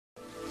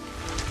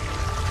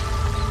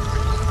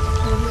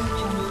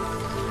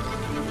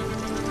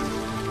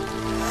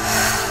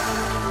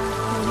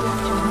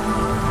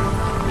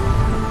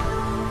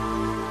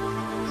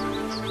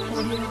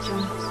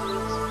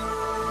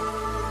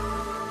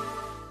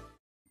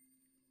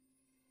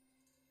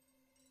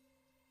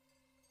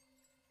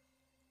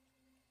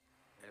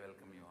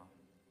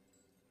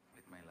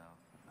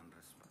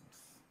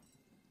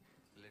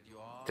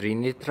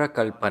Trinitra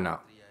Kalpana,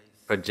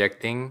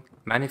 projecting,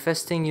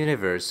 manifesting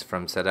universe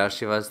from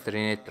Sadashiva's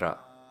Trinitra.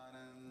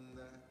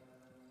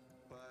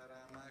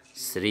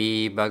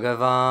 Shri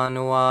Bhagavan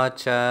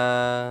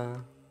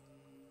Uvacha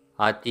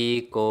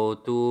Ati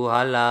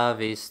Kotuhala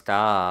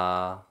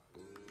Vista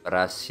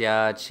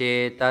Prasya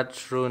Chetat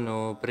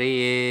Shrunu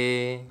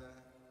Priye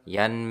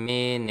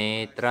Yanme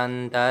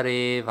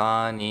Netrantare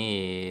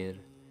Vanir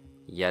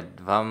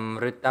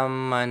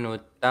Yadvamritam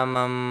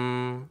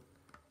Manuttamam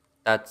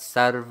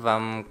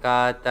Tatsarvam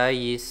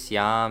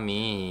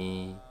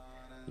Katayisyami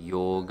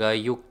Yoga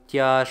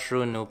Yuktya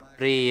Shrunu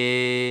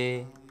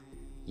Priye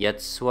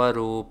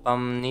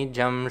Yatswarupam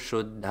Nijam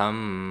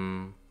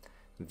Shuddham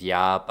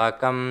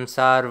Vyapakam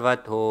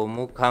Sarvato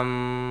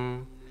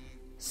Mukham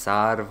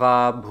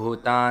Sarva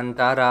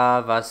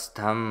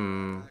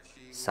Bhutantaravastham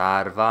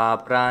Sarva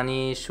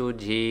Pranishu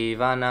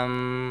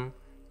Jivanam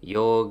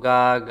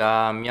Yoga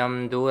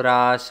Gamyam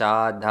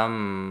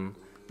Durashadham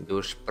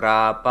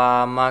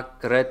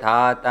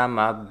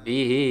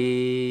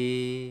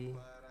Dushprapamakritatamabbihi.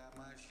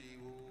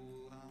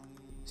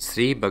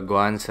 Sri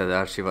Bhagwan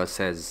Sadashiva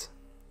says,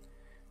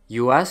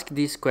 "You ask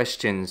these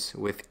questions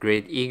with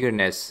great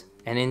eagerness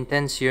and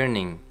intense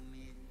yearning.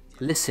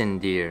 Listen,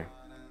 dear.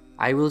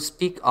 I will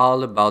speak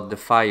all about the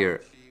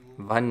fire,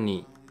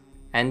 Vanni,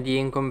 and the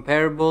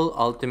incomparable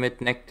ultimate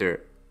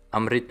nectar,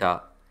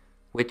 Amrita,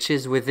 which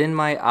is within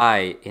my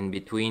eye in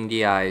between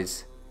the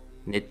eyes,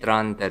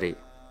 Nitrantare.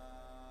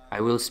 I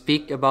will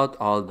speak about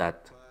all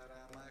that.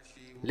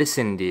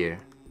 Listen, dear.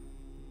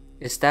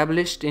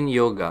 Established in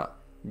yoga,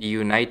 the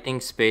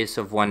uniting space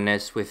of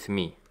oneness with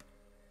me.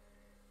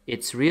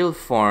 Its real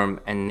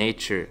form and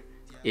nature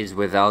is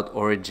without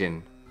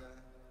origin,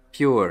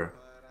 pure,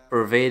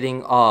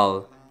 pervading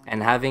all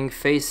and having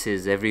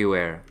faces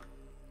everywhere.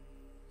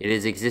 It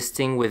is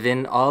existing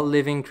within all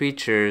living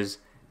creatures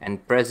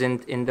and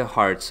present in the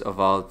hearts of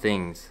all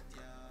things.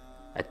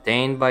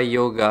 Attained by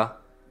yoga,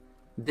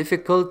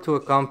 difficult to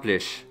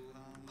accomplish,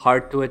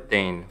 hard to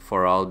attain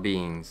for all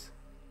beings.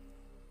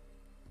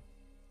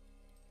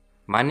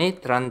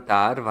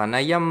 Manetrantar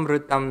vanayam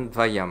rutam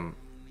dvayam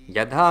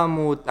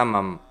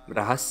yadhamutamam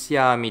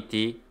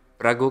rahasyamiti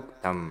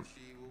praguktam.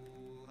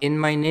 In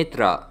my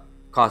netra,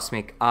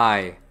 cosmic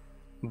eye,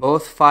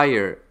 both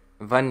fire,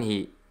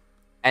 Vanhi,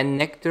 and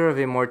nectar of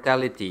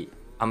immortality,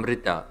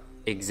 Amrita,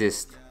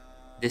 exist.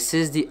 This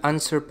is the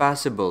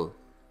unsurpassable,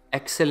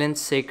 excellent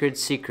sacred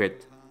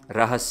secret,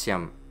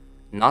 Rahasyam,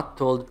 not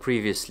told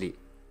previously,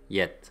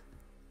 yet.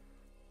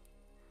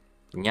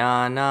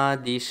 Jnana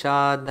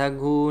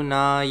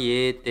dishadhaguna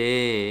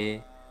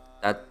yete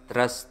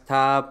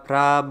tatrastha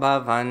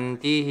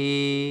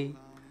prabhavantihi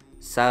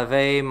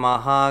Savai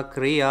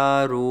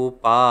mahakriya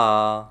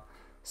rupa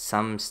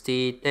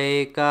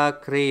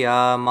samstiteka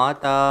kriya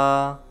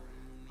mata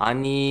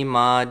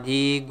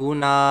animadi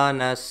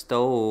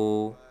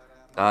gunanasto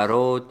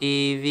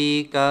karoti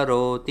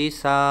vikaroti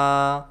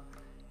sa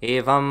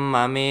evam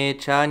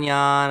amecha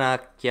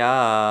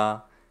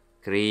jnanakya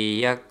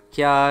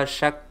kriyakya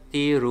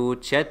shakti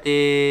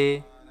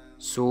ruchyate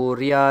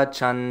Surya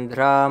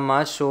Chandra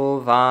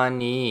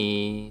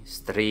Mashovani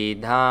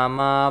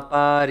Stridhama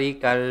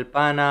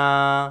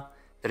Parikalpana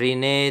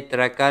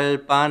Trinetra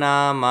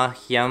Kalpana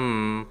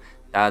Mahyam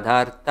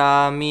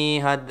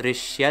Tadhartamiha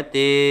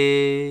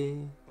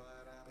Drishyate.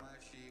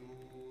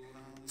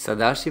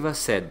 Sadashiva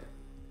said,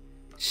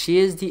 "She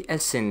is the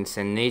essence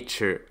and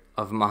nature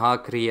of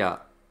Mahakriya,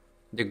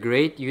 the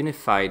great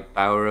unified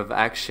power of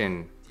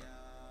action,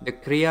 the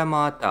Kriya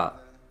Mata,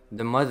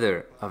 the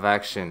mother of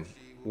action,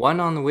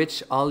 one on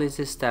which all is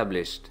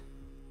established.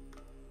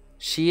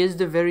 She is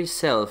the very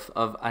self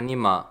of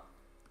Anima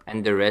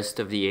and the rest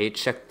of the 8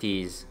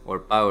 Shaktis or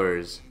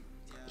powers.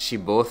 She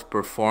both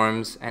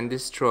performs and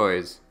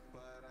destroys.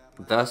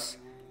 Thus,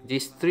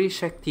 these 3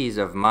 Shaktis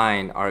of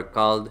mine are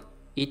called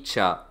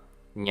Icha,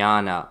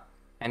 Jnana,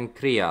 and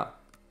Kriya,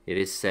 it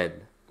is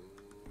said.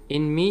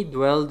 In me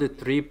dwell the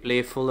 3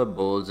 playful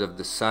abodes of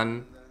the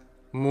sun,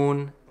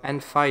 moon,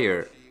 and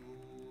fire,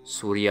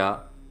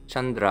 Surya,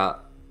 Chandra,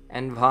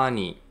 and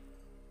Vani.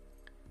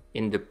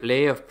 In the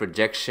play of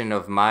projection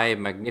of my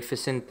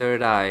magnificent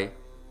third eye,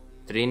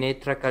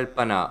 Trinetra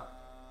Kalpana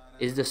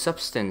is the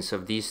substance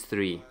of these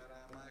 3.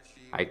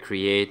 I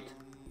create,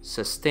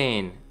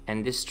 sustain,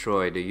 and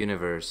destroy the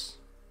universe.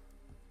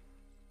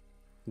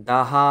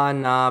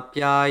 Dahana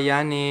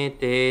pyayane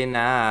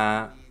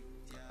tena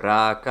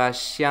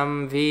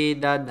prakashyam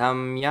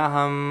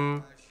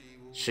vidadhamyaham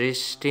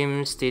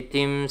shrishtim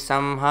stitim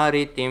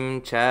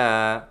samharitim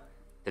cha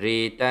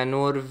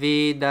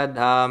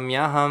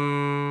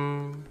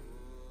Tritanurvidadhamyaham.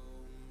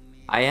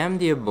 I am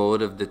the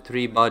abode of the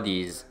 3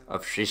 bodies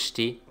of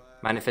Shrishti,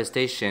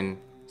 manifestation,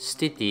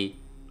 Sthiti,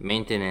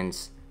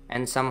 maintenance,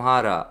 and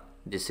Samhara,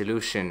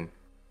 dissolution,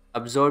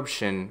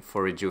 absorption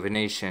for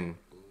rejuvenation.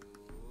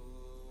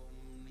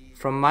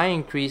 From my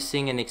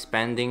increasing and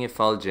expanding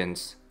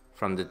effulgence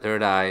from the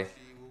third eye,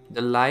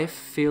 the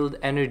life-filled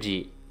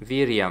energy,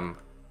 Viryam,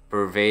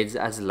 pervades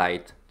as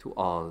light to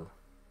all.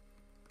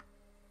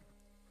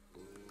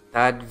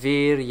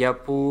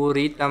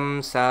 Tadviryapuritam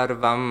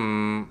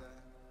sarvam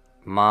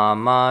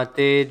Mama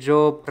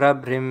tejo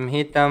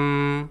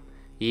prabrimhitam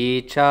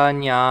Icha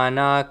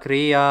jnana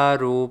kriya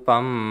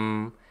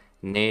rupam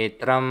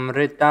Netram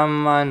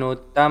ritam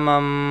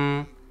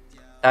anuttamam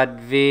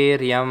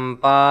Tadviryam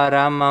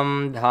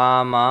paramam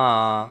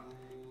dhama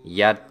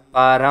Yat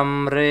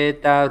param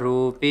rita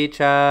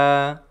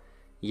rupicha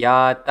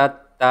Ya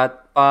tat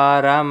tat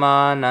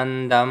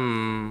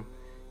paramanandam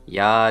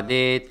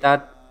Yade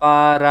tat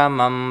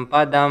paramam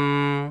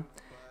padam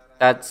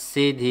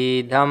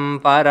Tatsiddhidham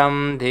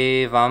param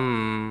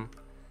devam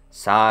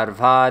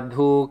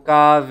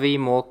Sarvadhuka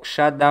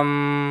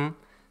vimokshadam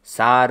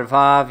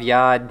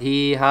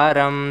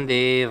Sarvavyadhiharam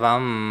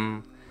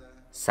devam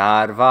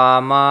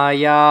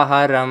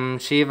Sarvamayaharam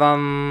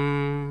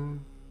Shivam.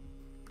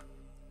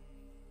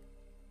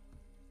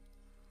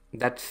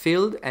 That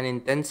filled and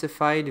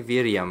intensified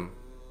viryam,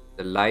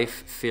 the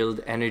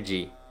life-filled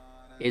energy,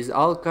 is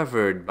all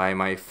covered by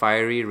my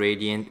fiery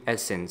radiant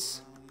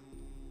essence.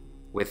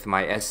 With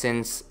my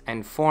essence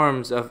and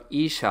forms of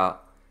Isha,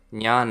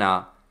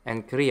 Jnana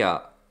and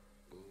Kriya,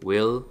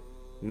 will,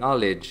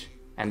 knowledge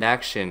and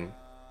action,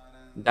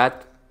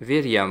 that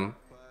viryam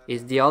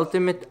is the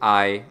ultimate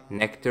eye,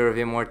 nectar of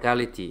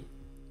immortality,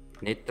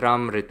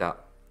 Nitramrita.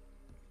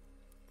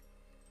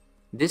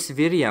 This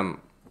viryam,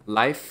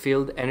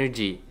 life-filled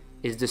energy,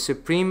 is the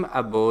supreme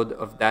abode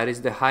of that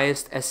is the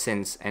highest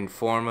essence and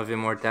form of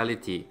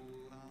immortality,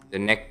 the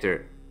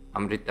nectar,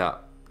 Amrita.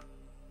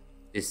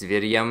 This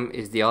viryam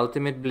is the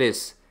ultimate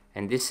bliss,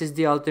 and this is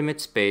the ultimate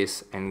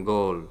space and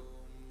goal.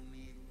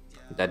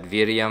 That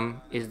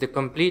viryam is the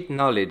complete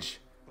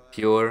knowledge,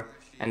 pure,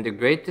 and the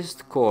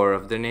greatest core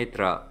of the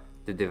netra,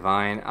 the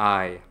divine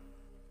eye.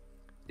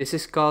 This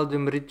is called the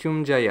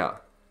Mrityunjaya,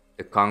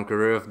 the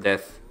conqueror of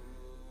death,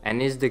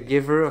 and is the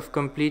giver of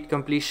complete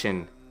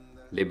completion,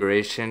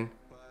 liberation,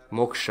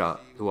 moksha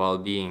to all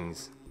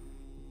beings.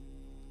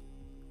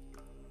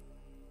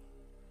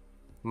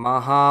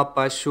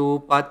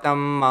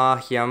 Mahapashupatam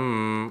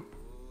mahyam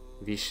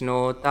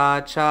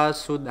Vishnota cha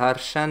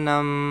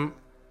sudarshanam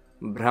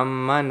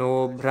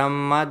Brahmano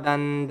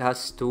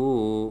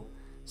brahmadandhastu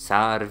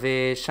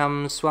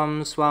Sarvesham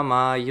swam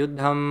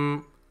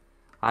swamayudham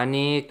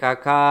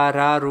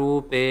Anekakara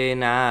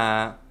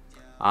rupena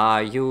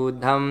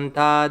Ayudham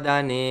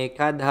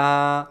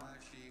tadanekadha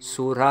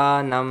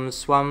Suranam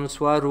swam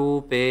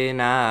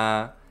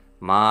swarupena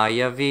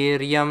Maya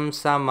viryam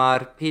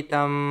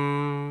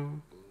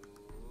samarpitam.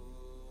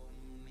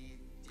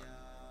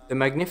 The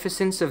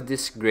magnificence of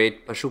this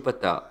great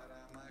Pashupata,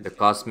 the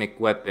cosmic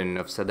weapon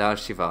of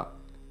Sadashiva,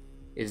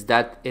 is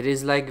that it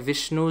is like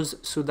Vishnu's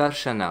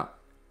Sudarshana,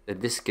 the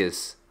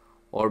discus,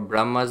 or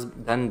Brahma's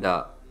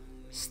Danda,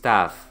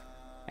 staff,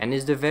 and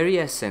is the very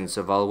essence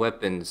of all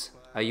weapons,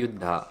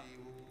 Ayuddha.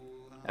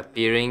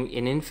 Appearing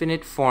in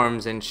infinite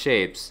forms and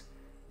shapes,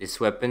 this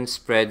weapon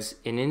spreads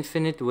in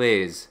infinite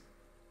ways.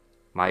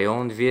 My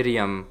own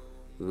viryam,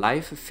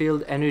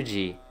 life-filled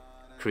energy,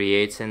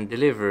 creates and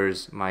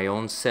delivers my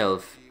own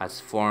self as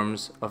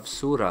forms of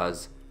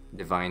suras,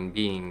 divine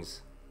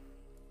beings.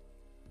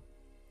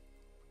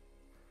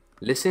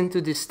 Listen to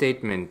this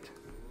statement.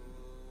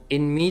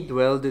 In me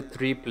dwell the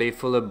three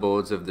playful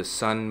abodes of the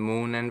sun,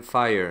 moon, and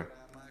fire.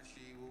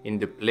 In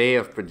the play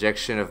of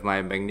projection of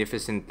my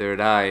magnificent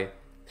third eye,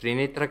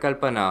 Trinitra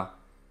Kalpana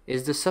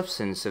is the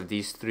substance of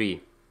these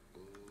three.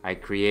 I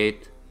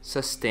create,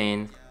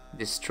 sustain,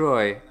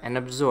 destroy, and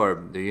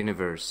absorb the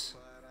universe.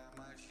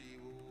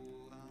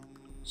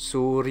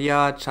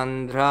 Surya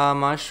Chandra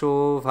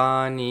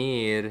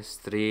Mashovanir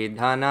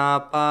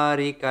Stridhana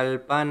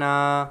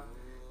Parikalpana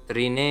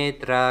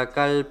Trinetra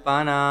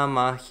Kalpana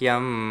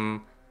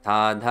Mahyam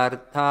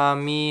Tadhartha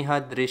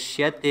Miha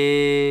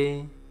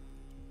Drishyate.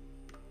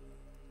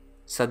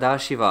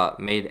 Sadashiva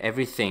made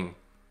everything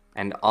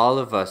and all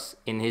of us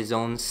in his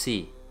own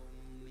sea,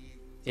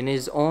 in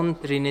his own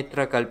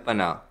Trinitra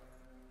Kalpana,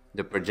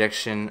 the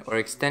projection or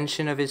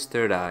extension of his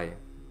third eye.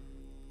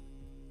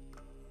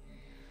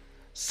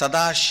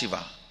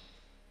 Sadashiva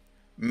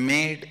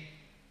made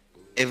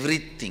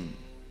everything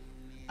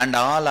and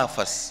all of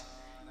us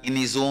in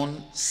his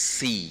own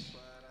sea.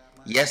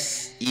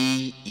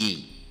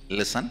 S-E-E.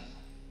 Listen.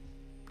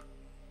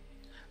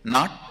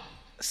 Not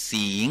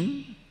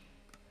seeing,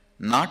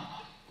 not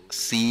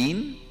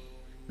seen,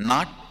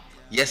 not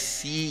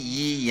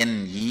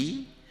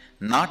S-E-E-N-E,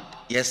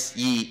 not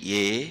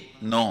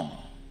S-E-A, no.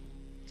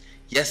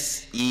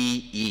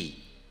 S-E-E.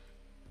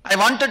 I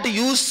wanted to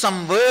use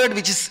some word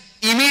which is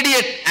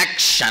immediate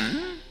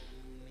action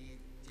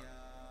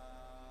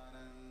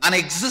and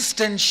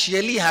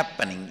existentially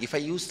happening. If I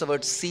use the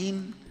word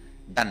seen,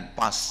 done,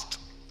 past,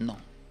 no.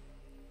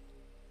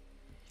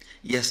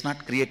 He has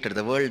not created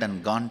the world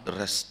and gone to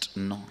rest,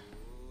 no.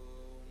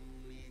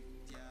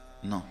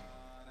 No.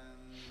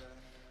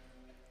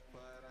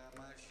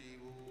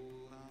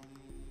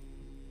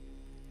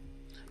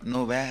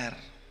 Nowhere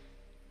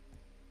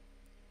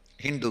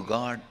Hindu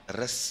god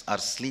rests or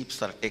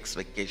sleeps or takes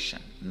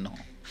vacation, no.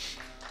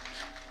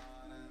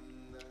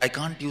 I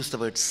can't use the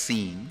word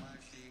seen.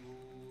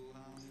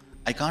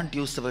 I can't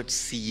use the word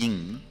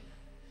seeing.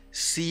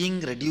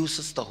 Seeing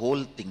reduces the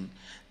whole thing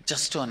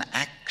just to an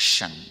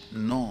action.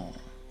 No.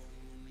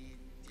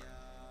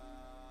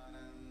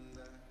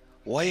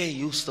 Why I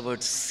use the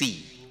word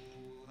see?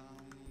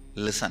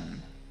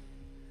 Listen.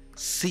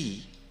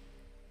 See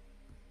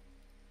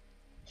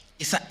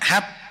is a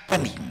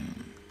happening.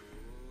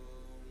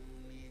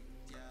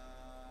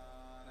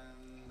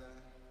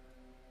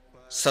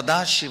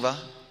 Sadashiva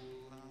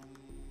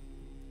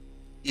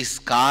is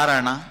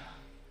Karana,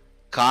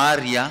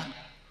 Karya,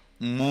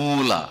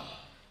 Moola.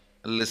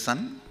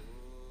 Listen.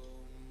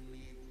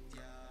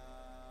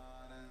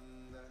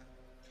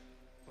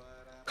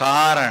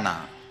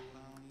 Karana,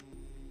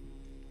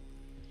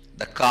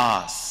 the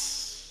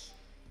cause.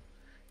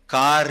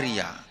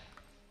 Karya,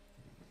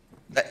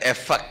 the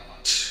effect.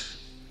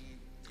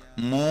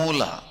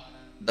 Moola,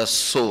 the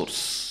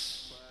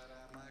source.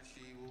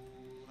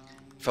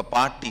 If a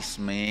pot is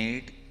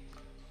made,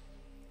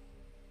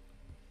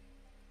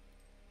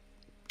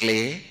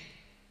 clay,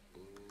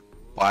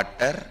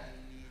 potter,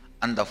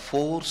 and the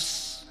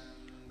force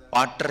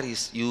potter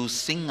is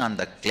using on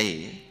the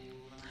clay,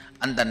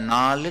 and the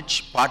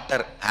knowledge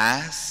potter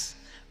has,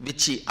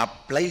 which he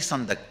applies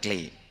on the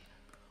clay,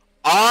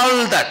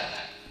 all that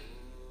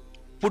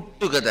put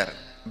together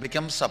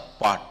becomes a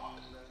pot.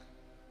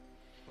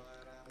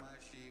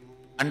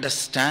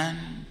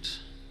 Understand?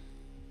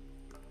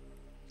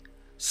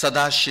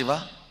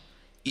 Sadashiva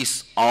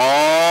is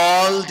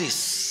all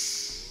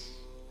this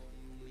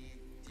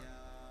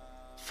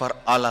for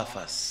all of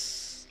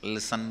us.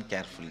 Listen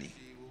carefully.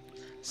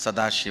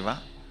 Sadashiva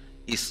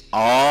is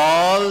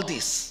all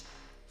this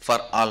for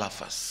all of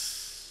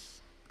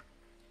us.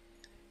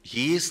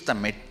 He is the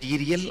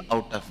material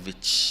out of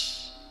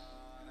which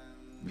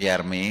we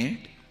are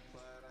made.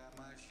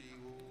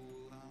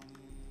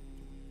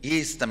 He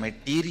is the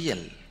material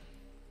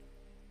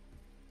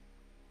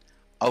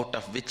out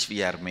of which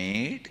we are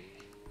made.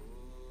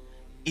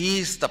 He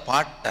is the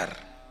potter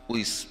who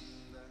is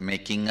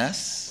making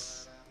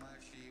us.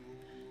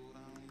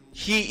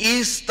 He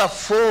is the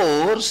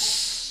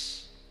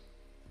force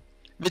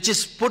which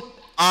is put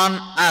on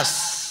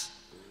us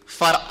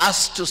for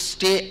us to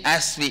stay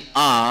as we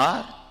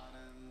are,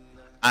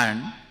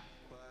 and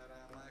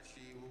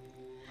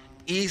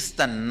He is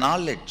the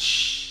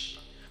knowledge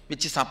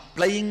which is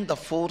applying the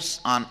force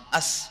on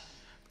us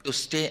to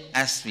stay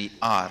as we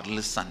are.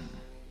 Listen.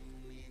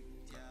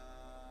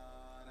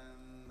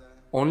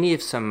 Only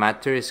if some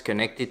matter is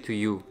connected to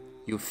you,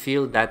 you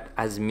feel that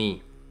as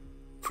me.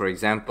 For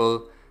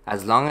example,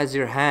 as long as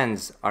your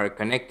hands are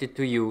connected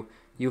to you,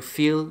 you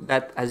feel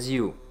that as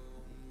you.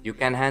 You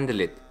can handle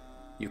it.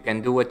 You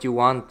can do what you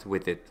want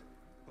with it.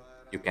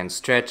 You can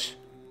stretch,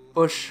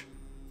 push,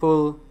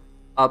 pull,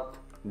 up,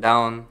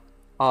 down,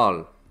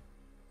 all.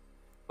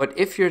 But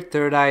if your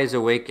third eye is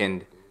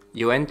awakened,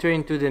 you enter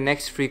into the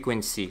next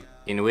frequency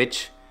in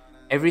which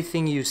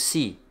everything you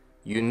see,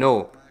 you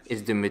know,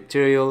 is the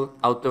material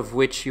out of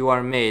which you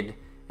are made,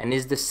 and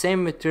is the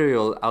same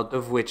material out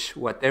of which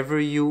whatever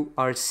you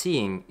are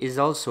seeing is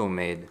also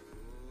made.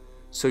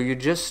 So you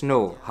just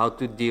know how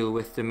to deal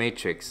with the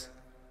matrix.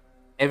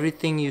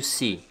 Everything you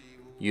see,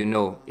 you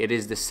know it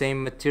is the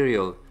same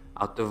material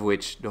out of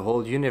which the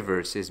whole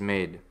universe is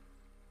made.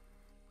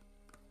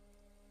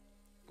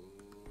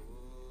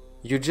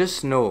 You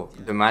just know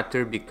the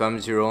matter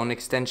becomes your own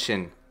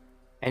extension.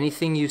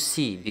 Anything you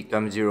see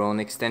becomes your own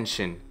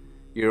extension,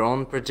 your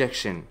own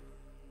projection.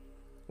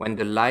 When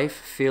the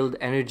life-filled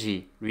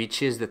energy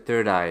reaches the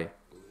third eye,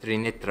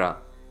 Trinitra,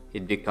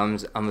 it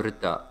becomes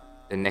Amrita,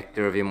 the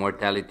nectar of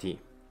immortality.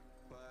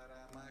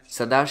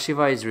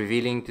 Sadashiva is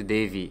revealing to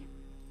Devi,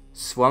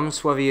 Swam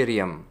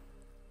Swaviryam.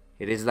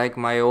 It is like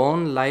my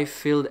own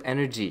life-filled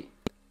energy.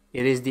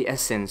 It is the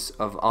essence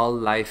of all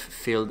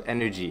life-filled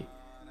energy,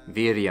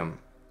 Viryam,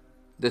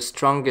 the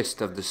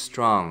strongest of the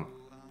strong.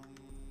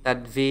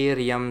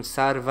 Tadviryam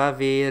sarva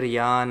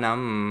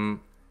viryanam,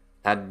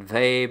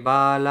 tadvai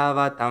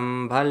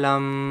balavatam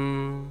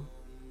bhalam.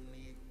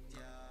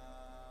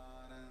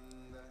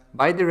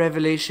 By the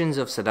revelations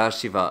of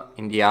Sadashiva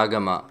in the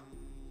Agama,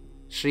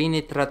 Shri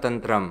Nitra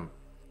Tantram,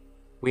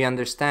 we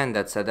understand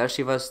that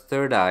Sadashiva's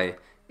third eye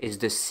is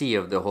the sea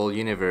of the whole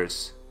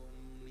universe.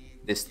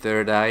 This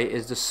third eye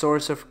is the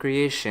source of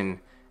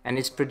creation and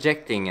is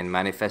projecting and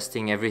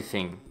manifesting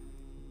everything.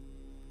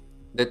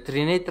 The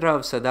Trinitra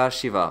of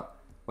Sadashiva,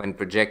 when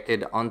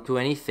projected onto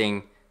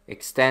anything,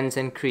 extends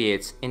and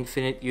creates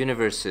infinite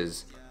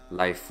universes,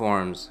 life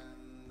forms.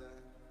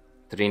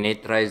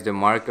 Trinitra is the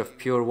mark of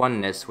pure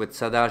oneness with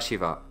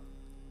Sadashiva,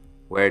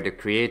 where the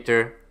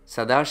Creator,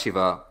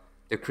 Sadashiva,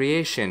 the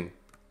creation,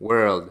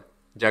 world,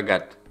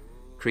 Jagat,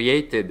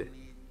 created,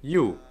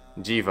 you,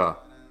 Jiva,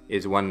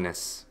 is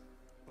oneness.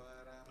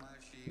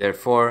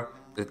 Therefore,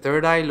 the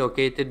third eye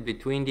located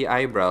between the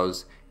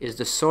eyebrows is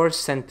the source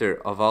center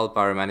of all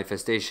power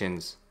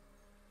manifestations.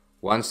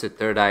 Once the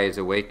third eye is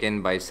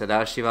awakened by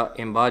Sadashiva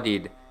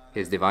embodied,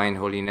 His Divine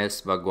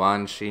Holiness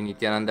Bhagwan Shri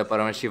Nithyananda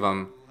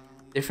ParamaShivam,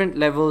 different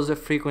levels of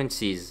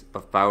frequencies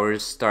of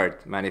powers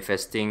start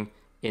manifesting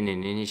in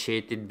an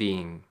initiated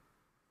being.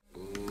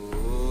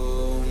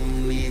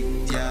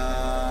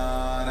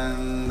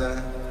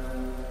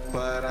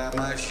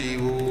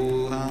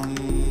 Paramaशिवोऽहम्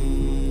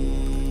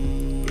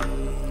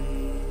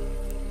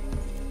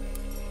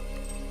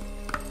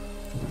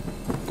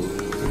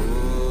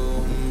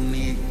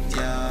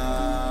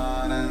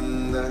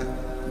Nithyananda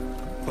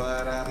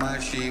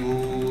Paramaशिवो